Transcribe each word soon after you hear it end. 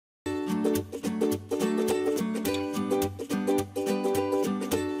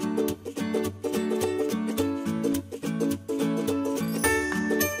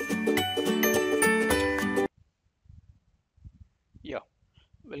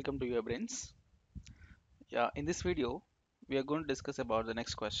welcome to UiBrains. Yeah, in this video, we are going to discuss about the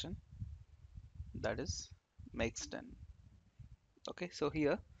next question, that is makes 10. Okay, so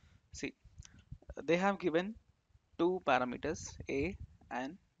here, see, they have given two parameters a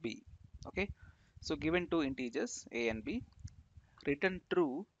and b. Okay, so given two integers a and b, return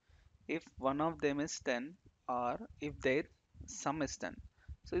true if one of them is 10 or if their sum is 10.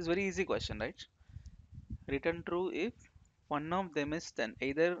 So it's very easy question, right? Return true if one of them is 10.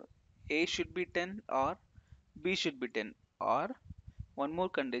 Either a should be 10 or b should be 10, or one more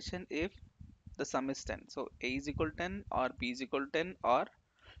condition if the sum is 10. So a is equal to 10 or b is equal to 10 or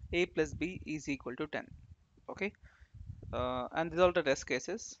a plus b is equal to 10. Okay, and these are all the test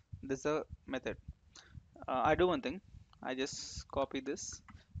cases. This is a method. I do one thing. I just copy this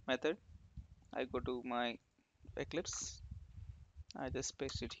method. I go to my Eclipse. I just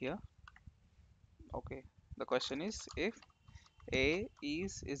paste it here. Okay, the question is if a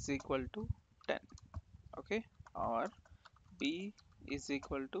is equal to 10. Okay, or b is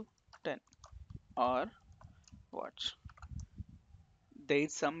equal to 10, or what? Their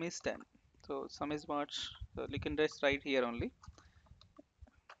sum is 10. So sum is what? So you can just write here only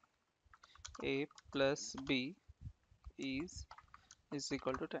a plus b is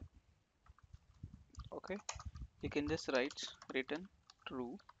equal to 10. Okay, you can just write return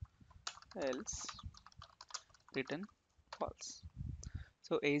true, else return false.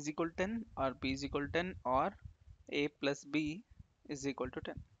 So a is equal to 10 or b is equal to 10 or a plus b is equal to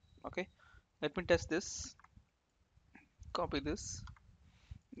 10. Okay, let me test this. Copy this,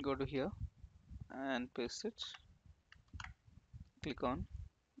 go to here and paste it. Click on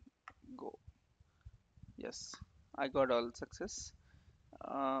go. Yes, I got all success.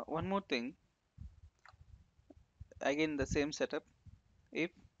 One more thing, again the same setup.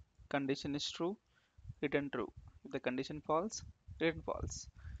 If condition is true, return true. If the condition false, return false.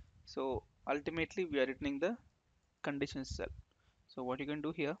 So ultimately we are returning the condition itself. So what you can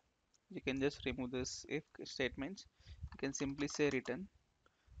do here, you can just remove this if statements. You can simply say return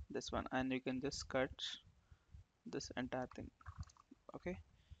this one, and you can just cut this entire thing. Okay,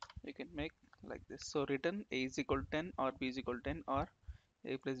 you can make like this. So return a is equal to 10 or b is equal to 10 or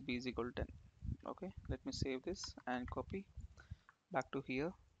a plus b is equal to 10. Okay, let me save this and copy back to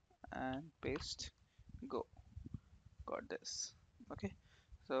here and paste. Go. Got this. Okay,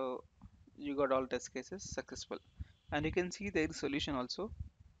 so you got all test cases successful, and you can see there is solution also.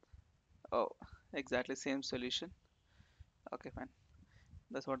 Oh, exactly same solution. Okay, fine.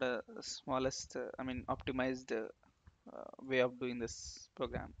 That's what a smallest I mean optimized way of doing this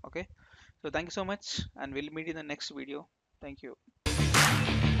program. Okay, so thank you so much, and we'll meet in the next video. Thank you.